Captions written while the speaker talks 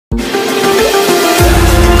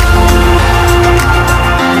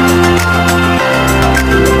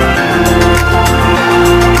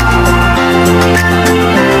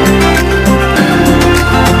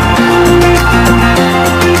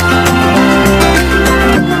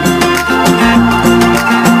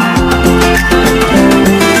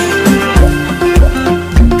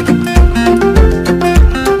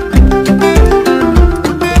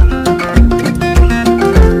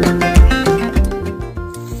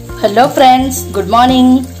Hello friends, good morning.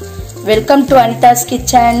 Welcome to Anitha's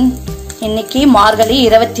kitchen. இன்னைக்கு மார்கழி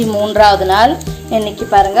 23வது நாள். இன்னைக்கு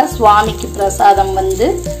பாருங்க சுவாமிக்கு பிரசாதம் வந்து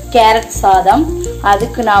கேரட் சாதம்.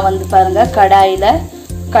 அதுக்கு நான் வந்து பாருங்க கடாயில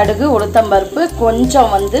கடுகு உளுத்தம்பருப்பு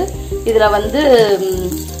கொஞ்சம் வந்து இதுல வந்து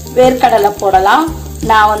வேர்க்கடலை போடலாம்.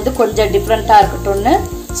 நான் வந்து கொஞ்சம் டிஃபரண்டா இருக்கட்டும்னு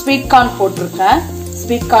ஸ்வீட் கார்ன் போட்டுருக்கேன்.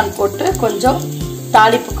 ஸ்வீட் கார்ன் போட்டு கொஞ்சம்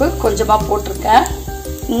தாளிப்புக்கு கொஞ்சமா போட்டுருக்கேன்.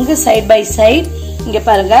 இங்க சைடு பை சைடு இங்க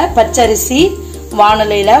பாருங்க பச்சரிசி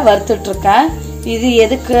வாணலையில வறுத்துட்டு இருக்கேன். இது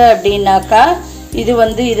எதுக்கு அப்படின்னாக்கா இது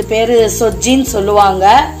வந்து இது பேரு சொஜ்ஜின்னு சொல்லுவாங்க.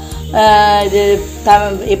 இது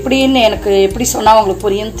எப்படின்னு எனக்கு எப்படி சொன்னா உங்களுக்கு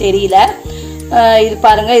புரியும் தெரியல. இது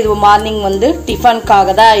பாருங்க இது மார்னிங் வந்து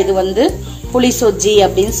டிஃபனுக்காக தான் இது வந்து புளி சொஜ்ஜி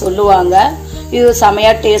அப்படின்னு சொல்லுவாங்க. இது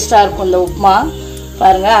செமையா டேஸ்டா இருக்கும் இந்த உப்புமா.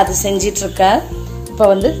 பாருங்க அது செஞ்சிட்டு இருக்கேன். இப்போ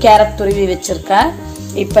வந்து கேரட் துருவி வச்சிருக்கேன்.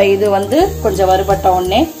 இப்போ இது வந்து கொஞ்சம் வறுபட்ட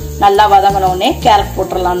உடனே நல்லா வதங்கின உடனே கேரட்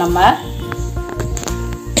போட்டுடலாம் நம்ம.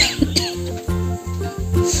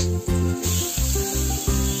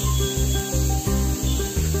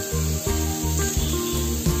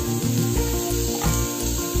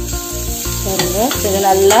 இது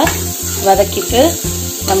நல்லா வதக்கிட்டு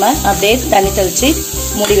நம்ம அப்படியே தண்ணி தெளிச்சு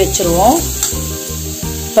மூடி வச்சிருவோம்.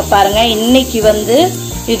 இப்ப பாருங்க இன்னைக்கு வந்து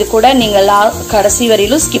இது கூட நீங்க கடைசி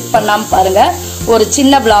வரையிலும் ஸ்கிப் பண்ணாம பாருங்க. ஒரு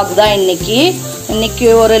சின்ன பிளாக் தான் இன்னைக்கு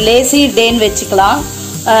ஒரு லேசி டேன்னு வச்சுக்கலாம்.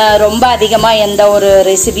 ரொம்ப அதிகமா எந்த ஒரு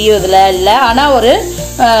ரெசிபியும் இதுல இல்லை. ஆனா ஒரு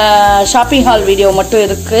ஷாப்பிங் ஹால் வீடியோ மட்டும்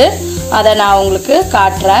இருக்கு. அதை நான் உங்களுக்கு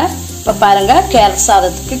காட்டுறேன். இப்ப பாருங்க கேரட்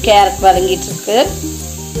சாதத்துக்கு கேரட் வதங்கிட்டு இருக்கு.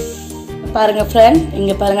 பாருங்க ஃப்ரெண்ட்,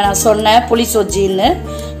 இங்க பாருங்க நான் சொன்னேன் புளி சொஜ்ஜின்னு.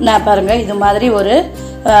 நான் பாருங்க இது மாதிரி ஒரு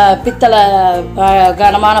பித்தளை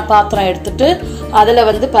கனமான பாத்திரம் எடுத்துட்டு அதுல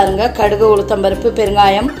வந்து பாருங்க கடுகு உளுத்தம்பருப்பு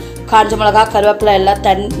பெருங்காயம் காஞ்ச மிளகா கருவேப்பிலை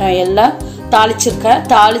எல்லாம் தாளிச்சிருக்கேன்.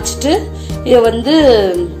 தாளிச்சிட்டு இது வந்து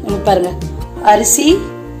பாருங்க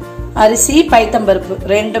அரிசி பைத்தம்பருப்பு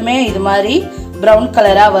ரெண்டுமே இது மாதிரி பிரவுன்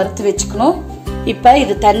கலரா வறுத்து வச்சுக்கணும். இப்ப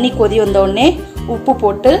இது தண்ணி கொதி வந்த உடனே உப்பு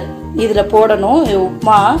போட்டு இதுல போடணும்.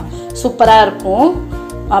 உப்புமா சூப்பரா இருக்கும்.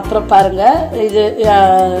 அப்புறம் பாருங்க இது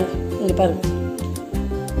இங்க பாருங்க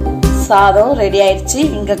சாதம் ரெடி ஆயிடுச்சு.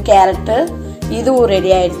 இங்க கேரட் இதுவும் ரெடி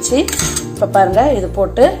ஆயிடுச்சு. இப்ப பாருங்க இது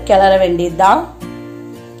போட்டு கிளற வேண்டியதுதான்.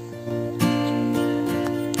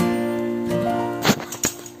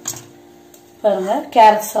 பாருங்க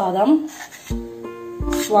கேரட் சாதம்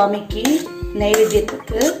சுவாமிக்கு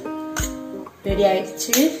நைவேத்தியத்துக்கு ரெடி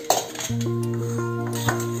ஆயிடுச்சு.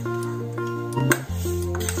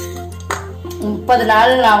 முப்பது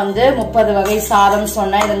நாள் நான் வந்து 30 வகை சாதம்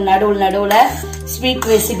சொன்னேன். இது நடுவுல ஸ்வீட்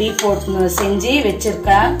ரெசிபி போட்டு செஞ்சு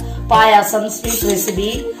வச்சிருக்கேன். பாயாசம் ஸ்வீட் ரெசிபி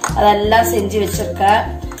அதெல்லாம் செஞ்சு வச்சிருக்கேன்.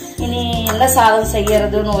 இனி என்ன சாதம்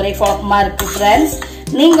செய்யறதுன்னு ஒரே குழப்பமா இருக்கு ஃப்ரெண்ட்ஸ்.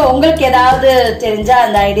 நீங்க உங்களுக்கு ஏதாவது தெரிஞ்சா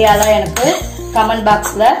அந்த ஐடியாலாம் எனக்கு கமெண்ட்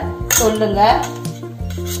பாக்ஸ்ல சொல்லுங்க.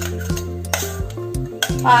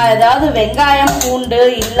 ஏதாவது வெங்காயம் பூண்டு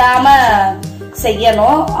இல்லாம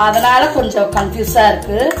செய்யணும். அதனால கொஞ்சம் கன்ஃபியூஸா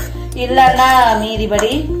இருக்கு. இல்லன்னா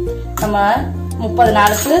மீதிபடி நம்ம 30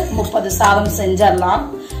 நாளுக்கு 30 சாதம் செஞ்சிடலாம்.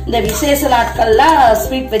 இந்த விசேஷ நாட்கள்ல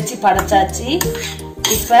ஸ்வீட் வச்சு படைச்சாச்சு.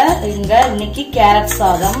 இப்ப இங்க இன்னைக்கு கேரட்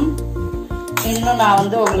சாதம். இன்னும் நான்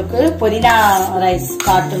வந்து உங்களுக்கு புதினா ரைஸ்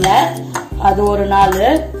காட்டுல அது ஒரு நாள்.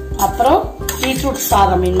 அப்புறம் பீட்ரூட்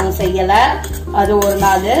சாதம் இன்னும் செய்யல அது ஒரு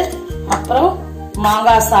நாள். அப்புறம்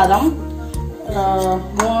மாங்காய் சாதம்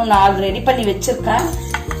 3-4 ரெடி பண்ணி வச்சிருக்கேன்.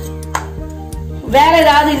 வேற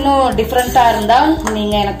ஏதாவது இன்னும் டிஃபரெண்டா இருந்தா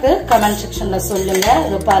நீங்க எனக்கு கமெண்ட் செக்ஷன்ல சொல்லுங்க.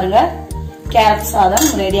 இது பாருங்க கேரட் சாதம்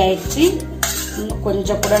ரெடி ஆயிடுச்சு.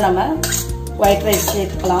 கொஞ்சம் கூட நம்ம ஒயிட் ரைஸ்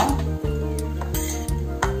சேர்த்துக்கலாம்.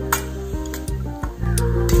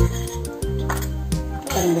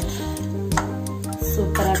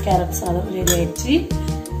 சூப்பரா கேரட் சாதம் ரெடி ஆயிடுச்சு.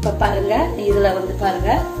 இப்ப பாருங்க இதுல வந்து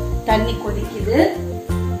பாருங்க தண்ணி கொதிக்குது.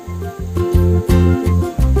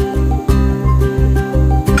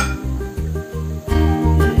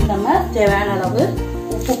 தேவையான அளவு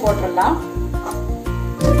உப்பு போட்டுடலாம்.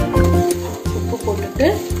 உப்பு போட்டுட்டு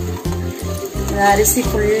அரிசி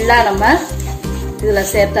ஃபுல்லா நம்ம இதுல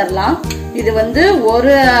சேர்த்தரலாம். இது வந்து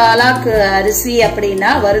ஒரு அலாக்கு அரிசி அப்படின்னா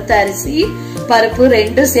வறுத்த அரிசி பருப்பு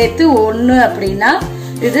 2 சேர்த்து 1 அப்படின்னா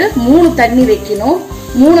இது 3 தண்ணி வைக்கணும்.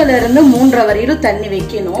 3ல இருந்து 3.5 வரையிலும் தண்ணி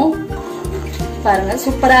வைக்கணும். பாருங்க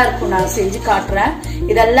சூப்பரா இருக்கும். நான் செஞ்சு காட்டுறேன்.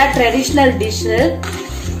 இதெல்லாம் ட்ரெடிஷனல் டிஷ்.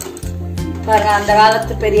 பாருங்க அந்த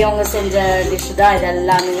காலத்து பெரியவங்க செஞ்ச டிஷ் தான் இது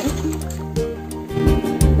எல்லாமே.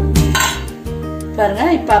 பாருங்க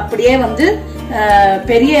இப்ப அப்படியே வந்து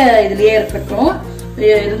பெரிய இதுலயே இருக்கட்டும்.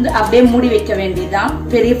 இருந்து அப்படியே மூடி வைக்க வேண்டியதுதான்.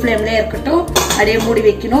 பெரிய ஃப்ளேம்லயே இருக்கட்டும், அப்படியே மூடி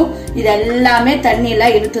வைக்கணும். இது எல்லாமே தண்ணி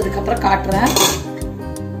எல்லாம் இழுத்ததுக்கு அப்புறம் காட்டுறேன்.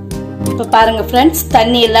 இப்போ பாருங்க ஃப்ரெண்ட்ஸ்,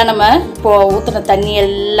 தண்ணி எல்லாம் நம்ம இப்போ ஊற்றின தண்ணி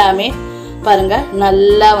எல்லாமே பாருங்க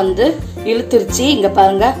நல்லா வந்து இழுத்துருச்சு. இங்கே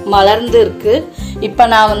பாருங்க மலர்ந்து இருக்கு. இப்போ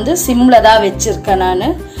நான் வந்து சிம்மில் தான் வச்சிருக்கேன். நான்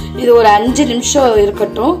இது ஒரு 5 நிமிஷம்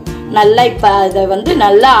இருக்கட்டும். நல்லா இப்போ இதை வந்து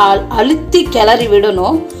நல்லா அழுத்தி கிளறி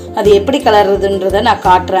விடணும். அது எப்படி கிளறதுன்றதை நான்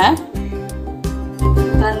காட்டுறேன்.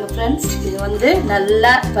 பாருங்க ஃப்ரெண்ட்ஸ், இது வந்து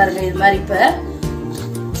நல்லா பாருங்க இது மாதிரி இப்போ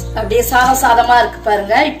அப்படியே சாதமா இருக்கு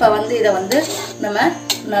பாருங்க. இப்போ வந்து இதை வந்து நம்ம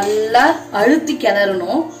நல்லா அழுத்தி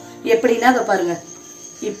கிளறணும். எப்படின்னா அதை பாருங்க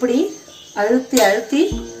இப்படி அழுத்தி அழுத்தி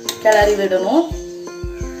கிளறி விடணும்.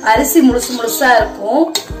 அரிசி முழுசா இருக்கும்,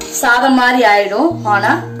 சாதம் மாதிரி ஆயிடும்.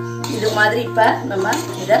 ஆனா இது மாதிரி இப்ப நம்ம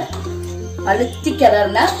இத அழுத்தி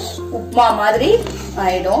கிளறினா உப்புமா மாதிரி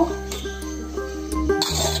ஆயிடும்.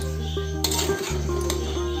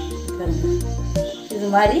 இது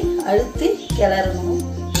மாதிரி அழுத்தி கிளறணும்.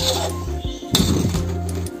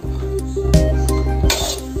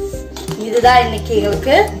 இதுதான் இன்னைக்கு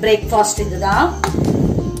எங்களுக்கு பிரேக்ஃபாஸ்ட். இதுதான்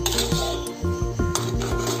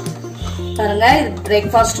பாருங்க. இது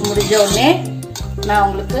பிரேக்ஃபாஸ்ட் முடிஞ்ச உடனே நான்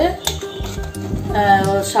உங்களுக்கு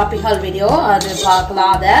ஷாப்பிங் ஹால் வீடியோ அது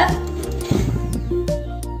பார்க்கலாம். அதை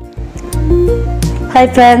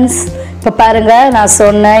ஹாய் ஃப்ரெண்ட்ஸ், இப்போ பாருங்க நான்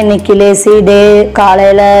சொன்னேன் இன்னைக்கு லேசி டே.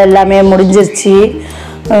 காலையில் எல்லாமே முடிஞ்சிருச்சு.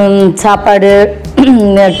 சாப்பாடு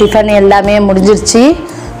டிஃபன் எல்லாமே முடிஞ்சிருச்சு.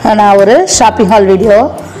 நான் ஒரு ஷாப்பிங் ஹால் வீடியோ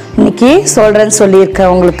இன்னைக்கு சொல்கிறேன்னு சொல்லியிருக்கேன்.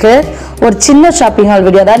 உங்களுக்கு ஒரு சின்ன ஷாப்பிங் ஹால்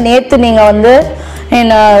வீடியோ தான். நேற்று நீங்கள் வந்து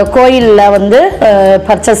கோயிலில் வந்து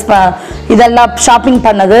பர்ச்சேஸ் இதெல்லாம் ஷாப்பிங்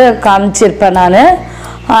பண்ணது காமிச்சிருப்பேன். நான்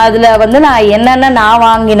அதில் வந்து நான் என்னென்ன நான்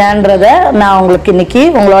வாங்கினேன்றதை நான் உங்களுக்கு இன்னைக்கு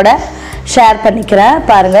உங்களோட ஷேர் பண்ணிக்கிறேன்.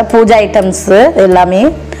 பாருங்கள் பூஜா ஐட்டம்ஸு எல்லாமே.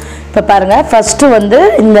 இப்போ பாருங்கள் ஃபஸ்ட்டு வந்து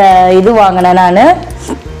இந்த இது வாங்கினேன் நான்,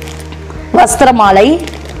 வஸ்திர மாலை.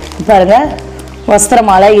 பாருங்கள் வஸ்திர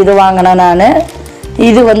மாலை இது வாங்கினேன் நான்.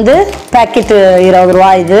 இது வந்து பேக்கெட்டு 20 ரூபா.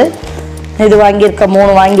 இது வாங்கியிருக்கேன்,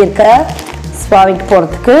 3 வாங்கியிருக்கேன் சுவாமிக்கு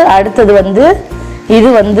போகிறதுக்கு. அடுத்தது வந்து இது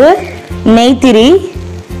வந்து நெய்த்திரி.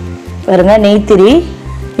 பாருங்க நெய்த்திரி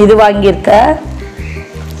இது வாங்கியிருக்கேன்.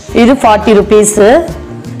 இது 40 ருபீஸு.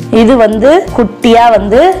 இது வந்து குட்டியாக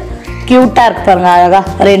வந்து க்யூட்டாக இருக்கு பாருங்க, அழகா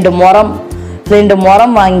 2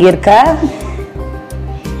 முறம் வாங்கியிருக்கேன்.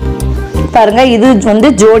 பாருங்க இது வந்து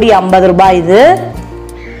ஜோடி 50 ரூபாய். இது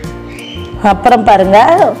அப்புறம் பாருங்க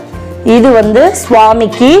இது வந்து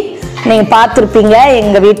சுவாமிக்கு நீங்கள் பார்த்துருப்பீங்க,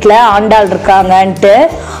 எங்கள் வீட்டில் ஆண்டாள் இருக்காங்கன்ட்டு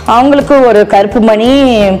அவங்களுக்கு ஒரு கருப்பு மணி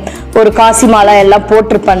ஒரு காசி மாலை எல்லாம்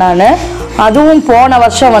போட்டிருப்பேன் நான். அதுவும் போன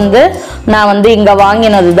வருஷம் வந்து நான் வந்து இங்கே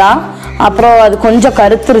வாங்கினது தான். அப்புறம் அது கொஞ்சம்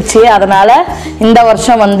கருத்துருச்சு, அதனால் இந்த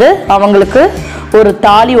வருஷம் வந்து அவங்களுக்கு ஒரு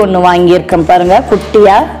தாலி ஒன்று வாங்கியிருக்கேன். பாருங்கள்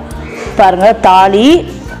குட்டியாக பாருங்கள் தாலி.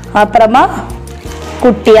 அப்புறமா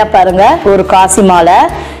குட்டியாக பாருங்கள் ஒரு காசி மாலை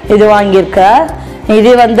இது வாங்கியிருக்கேன். இது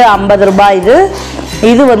வந்து 50 ரூபாய்.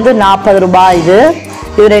 இது வந்து 40 ரூபாய். இது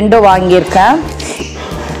 2 வாங்கியிருக்கேன்.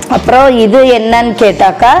 அப்புறம் இது என்னன்னு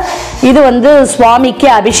கேட்டாக்கா, இது வந்து சுவாமிக்கு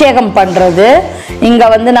அபிஷேகம் பண்ணுறது. இங்கே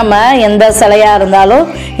வந்து நம்ம எந்த சிலையாக இருந்தாலும்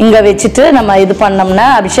இங்கே வச்சுட்டு நம்ம இது பண்ணோம்னா,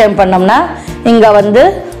 அபிஷேகம் பண்ணோம்னா இங்கே வந்து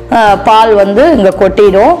பால் வந்து இங்கே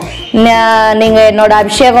கொட்டிடும். நீங்கள் என்னோட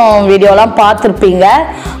அபிஷேகம் வீடியோலாம் பார்த்துருப்பீங்க.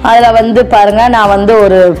 அதில் வந்து பாருங்கள் நான் வந்து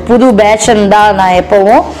ஒரு புது பேஷன் தான் நான்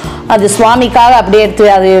எப்போவும் அது சுவாமிக்காக அப்படியே எடுத்து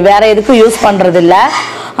அது வேறு எதுக்கும் யூஸ் பண்ணுறதில்ல.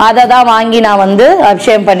 அதை தான் வாங்கி நான் வந்து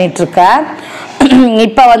அபிஷேகம் பண்ணிகிட்ருக்கேன்.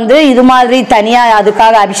 இப்போ வந்து இது மாதிரி தனியாக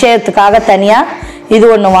அதுக்காக அபிஷேகத்துக்காக தனியாக இது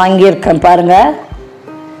ஒன்று வாங்கியிருக்கேன். பாருங்கள்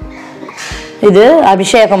இது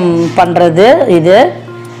அபிஷேகம் பண்ணுறது இது.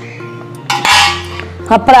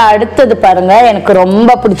 அப்புறம் அடுத்தது பாருங்கள் எனக்கு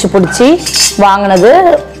ரொம்ப பிடிச்சி வாங்கினது.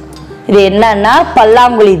 இது என்னன்னா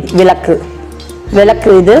பல்லாங்குழி விளக்கு.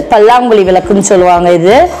 இது பல்லாங்குழி விளக்குன்னு சொல்லுவாங்க.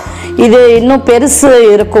 இது இன்னும் பெருசு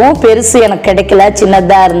இருக்கும், பெருசு எனக்கு கிடைக்கல,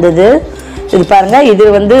 சின்னதாக இருந்தது. இது பாருங்கள் இது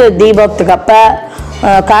வந்து தீபத்துக்கு அப்போ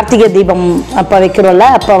கார்த்திகை தீபம் அப்போ வைக்கிறோம்ல,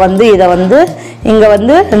 அப்போ வந்து இதை வந்து இங்கே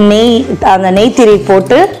வந்து அந்த நெய்த்திரி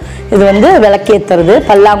போட்டு இது வந்து விளக்கேற்றுறது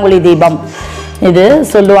பல்லாங்குழி தீபம் இது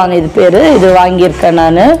சொல்லுவாங்க. இது பேர். இது வாங்கியிருக்கேன்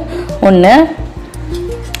நான் ஒன்று.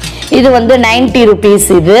 இது வந்து 90 ருபீஸ்.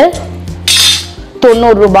 இது 90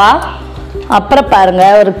 ரூபா. அப்புறம்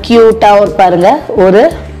பாருங்கள் ஒரு க்யூட்டாக ஒரு பாருங்கள் ஒரு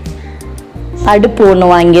அடுப்பு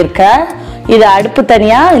ஒன்று வாங்கியிருக்கேன். இது அடுப்பு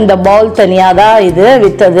தனியாக, இந்த பவுல் தனியாக தான் இது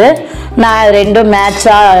விற்றது. நான் 2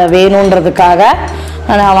 மேட்சாக வேணுன்றதுக்காக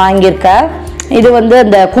நான் வாங்கியிருக்கேன். இது வந்து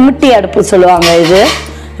அந்த குமிட்டி அடுப்பு சொல்லுவாங்க. இது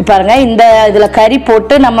பாருங்கள் இந்த இதில் கறி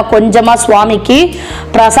போட்டு நம்ம கொஞ்சமாக சுவாமிக்கு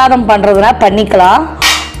பிரசாதம் பண்ணுறதுனா பண்ணிக்கலாம்.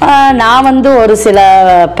 நான் வந்து ஒரு சில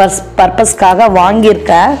பர்பஸ்க்காக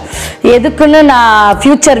வாங்கியிருக்கேன். எதுக்குன்னு நான்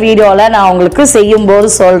ஃபியூச்சர் வீடியோவில் நான் உங்களுக்கு செய்யும்போது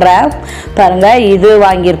சொல்கிறேன். பாருங்கள், இது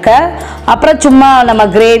வாங்கியிருக்கேன். அப்புறம் சும்மா நம்ம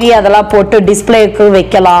கிரேவி அதெல்லாம் போட்டு டிஸ்பிளேக்கு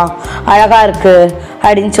வைக்கலாம், அழகாக இருக்குது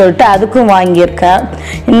அப்படின்னு சொல்லிட்டு அதுக்கும் வாங்கியிருக்கேன்.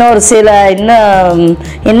 இன்னொரு இன்னும்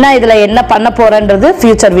என்ன இதில் என்ன பண்ண போகிறேன்றது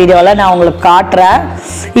ஃபியூச்சர் வீடியோவில் நான் உங்களுக்கு காட்டுறேன்.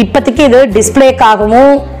 இப்போதைக்கு இது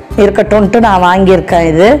டிஸ்பிளேக்காகவும் இருக்கட்டும்ன்ட்டு நான் வாங்கியிருக்கேன்.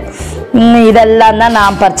 இதெல்லாம் தான்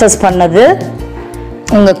நான் பர்ச்சேஸ் பண்ணது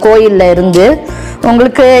உங்கள் கோயிலில் இருந்து.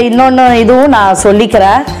 உங்களுக்கு இன்னொன்று இதுவும் நான்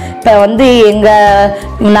சொல்லிக்கிறேன். இப்போ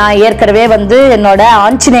நான் ஏற்கனவே என்னோட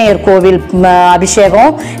ஆஞ்சநேயர் கோவில்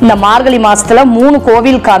அபிஷேகம் இந்த மார்கழி மாதத்தில் 3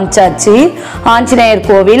 கோவில் காமிச்சாச்சு. ஆஞ்சநேயர்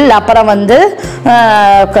கோவில், அப்புறம்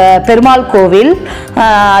பெருமாள் கோவில்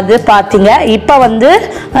அது பார்த்தீங்க. இப்போ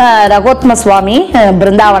ரகோத்ம சுவாமி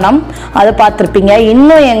பிருந்தாவனம் அது பார்த்துருப்பீங்க.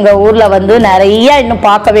 இன்னும் எங்கள் ஊரில் நிறைய இன்னும்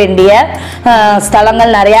பார்க்க வேண்டிய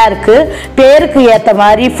ஸ்தலங்கள் நிறையா இருக்குது. பேருக்கு ஏற்ற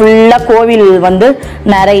மாதிரி ஃபுல்லாக கோவில்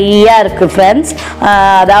நிறையா இருக்குது ஃப்ரெண்ட்ஸ்.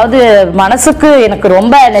 அதாவது மனசுக்கு எனக்கு ரொம்ப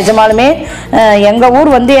நிஜமாலுமே எங்கள் ஊர்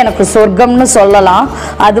எனக்கு சொர்க்கம்னு சொல்லலாம்,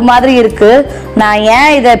 அது மாதிரி இருக்குது. நான்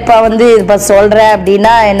ஏன் இதை இப்போ சொல்கிறேன்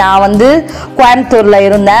அப்படின்னா, நான் கோயம்புத்தூரில்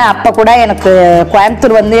இருந்தேன். அப்போ கூட எனக்கு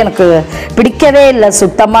கோயம்புத்தூர் எனக்கு பிடிக்கவே இல்லை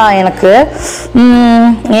சுத்தமாக. எனக்கு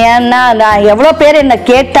ஏன்னா நான் எவ்வளோ பேர் என்னை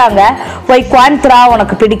கேட்டாங்க, போய் கோயம்புத்தூரா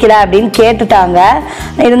உனக்கு பிடிக்கல அப்படின்னு கேட்டுட்டாங்க.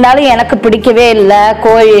 இருந்தாலும் எனக்கு பிடிக்கவே இல்லை.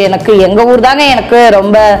 எனக்கு எங்கள் ஊர் தாங்க எனக்கு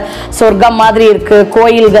ரொம்ப சொர்க்கம் மாதிரி இருக்குது.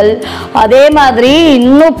 கோயில்கள் அதே மாதிரி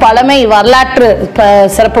இன்னும் பழமை வரலாற்று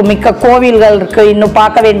சிறப்பு மிக்க கோவில்கள் இருக்குது, இன்னும்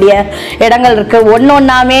பார்க்க வேண்டிய இடங்கள் இருக்குது.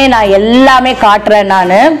 ஒன்னொன்னாமே நான் எல்லாமே காட்டுறேன்.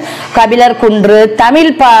 நான் கபிலர் குன்று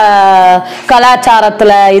தமிழ்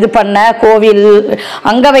கலாச்சாரத்தில் இது பண்ண கோவில்,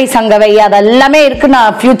 அங்கவை சங்கவை அதெல்லாமே இருக்குது.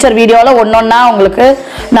 நான் ஃபியூச்சர் வீடியோவில் ஒன்னொன்னா உங்களுக்கு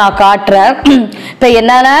நான் காட்டுறேன். இப்போ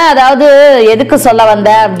என்னன்னா, அதாவது எதுக்கு சொல்ல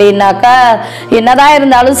வந்தேன் அப்படின்னாக்கா, என்னதான்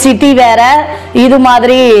இருந்தாலும் சிட்டி வேற, இது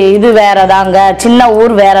மாதிரி இது வேறதாங்க. சின்ன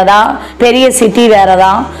ஊர் வேறதான், பெரிய சிட்டி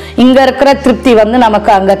வேறதான். இங்க இருக்கிற திருப்தி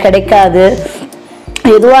நமக்கு அங்க கிடைக்காது.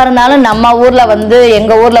 எதுவாக இருந்தாலும் நம்ம ஊரில்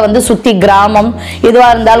எங்கள் ஊரில் சுற்றி கிராமம்,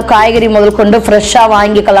 எதுவாக இருந்தாலும் காய்கறி முதல் கொண்டு ஃப்ரெஷ்ஷாக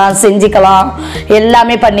வாங்கிக்கலாம், செஞ்சுக்கலாம்,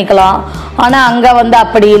 எல்லாமே பண்ணிக்கலாம். ஆனால் அங்கே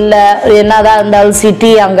அப்படி இல்லை. என்னதான் இருந்தாலும்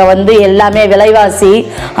சிட்டி, அங்கே எல்லாமே விலைவாசி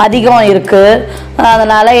அதிகம் இருக்குது.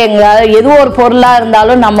 அதனால் எங்களால் எது ஒரு பொருளாக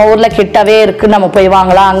இருந்தாலும் நம்ம ஊரில் கிட்டவே இருக்குது, நம்ம போய்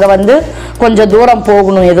வாங்கலாம். அங்கே கொஞ்சம் தூரம்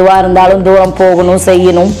போகணும், எதுவாக இருந்தாலும் தூரம் போகணும்,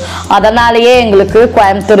 செய்யணும். அதனாலேயே எங்களுக்கு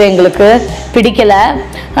கோயம்புத்தூர் எங்களுக்கு பிடிக்கல.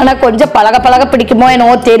 ஆனால் கொஞ்சம் பழக பிடிக்குமோ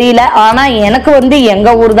என்னவோ தெரியல. ஆனால் எனக்கு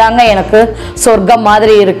எங்கள் ஊர் தாங்க எனக்கு சொர்க்கம்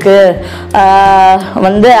மாதிரி இருக்குது.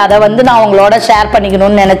 அதை நான் உங்களோட ஷேர்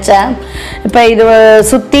பண்ணிக்கணும்னு நினச்சேன். இப்போ இது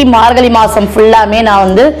சுற்றி மார்கழி மாதம் ஃபுல்லாமே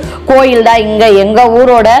நான் கோயில் தான். இங்கே எங்கள்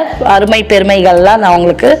ஊரோட அருமை பெருமைகள்லாம் நான்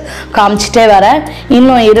உங்களுக்கு காமிச்சிட்டே வரேன்.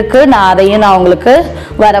 இன்னும் இருக்குது, நான் அதையும் நான் உங்களுக்கு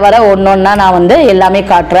வர ஒன்றொன்னா நான் எல்லாமே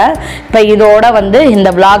காட்டுறேன். இப்போ இதோட இந்த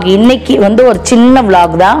விளாக் இன்னைக்கு ஒரு சின்ன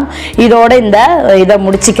விளாக் தான். இதோட இதை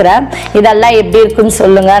முடிச்சுக்கிறேன். இதெல்லாம் எப்படி இருக்குன்னு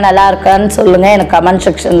சொல்லுங்கள், நல்லா இருக்கான்னு சொல்லுங்கள், எனக்கு கமெண்ட்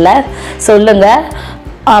செக்ஷனில் சொல்லுங்கள்.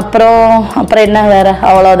 அப்புறம் என்ன வேறு,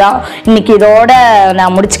 அவ்வளோதான். இன்றைக்கி இதோட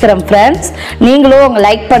நான் முடிச்சுக்கிறேன் ஃப்ரெண்ட்ஸ். நீங்களும் உங்கள்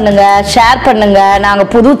லைக் பண்ணுங்கள், ஷேர் பண்ணுங்கள். நாங்கள்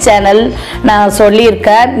புது சேனல் நான்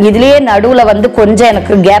சொல்லியிருக்கேன். இதுலேயே நடுவில் கொஞ்சம்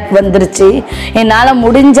எனக்கு கேப் வந்துருச்சு. என்னால்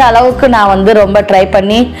முடிஞ்ச அளவுக்கு நான் ரொம்ப ட்ரை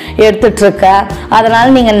பண்ணி எடுத்துகிட்ருக்கேன்.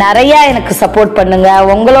 அதனால் நீங்கள் நிறையா எனக்கு சப்போர்ட் பண்ணுங்கள்.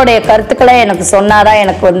 உங்களுடைய கருத்துக்களை எனக்கு சொன்னாதான்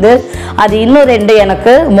எனக்கு அது இன்னும் 2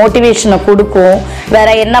 எனக்கு மோட்டிவேஷனை கொடுக்கும்.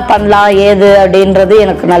 வேறு என்ன பண்ணலாம் ஏது அப்படின்றது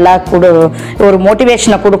எனக்கு நல்லா ஒரு மோட்டிவேஷன்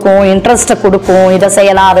கொடுக்கும், இன்ட்ரெஸ்ட்டை கொடுக்கும், இதை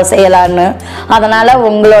செய்யலாம் அதை செய்யலான்னு. அதனால்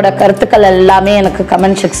உங்களோட கருத்துக்கள் எல்லாமே எனக்கு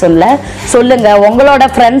கமெண்ட் செக்ஷனில் சொல்லுங்கள். உங்களோட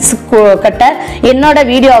ஃப்ரெண்ட்ஸ் கிட்ட என்னோட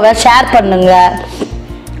வீடியோவை ஷேர் பண்ணுங்கள்,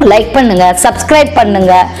 லைக் பண்ணுங்கள், சப்ஸ்கிரைப்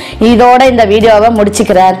பண்ணுங்கள். இதோட இந்த வீடியோவை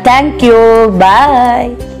முடிச்சுக்கிறேன். தேங்க்யூ,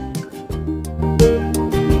 பாய்.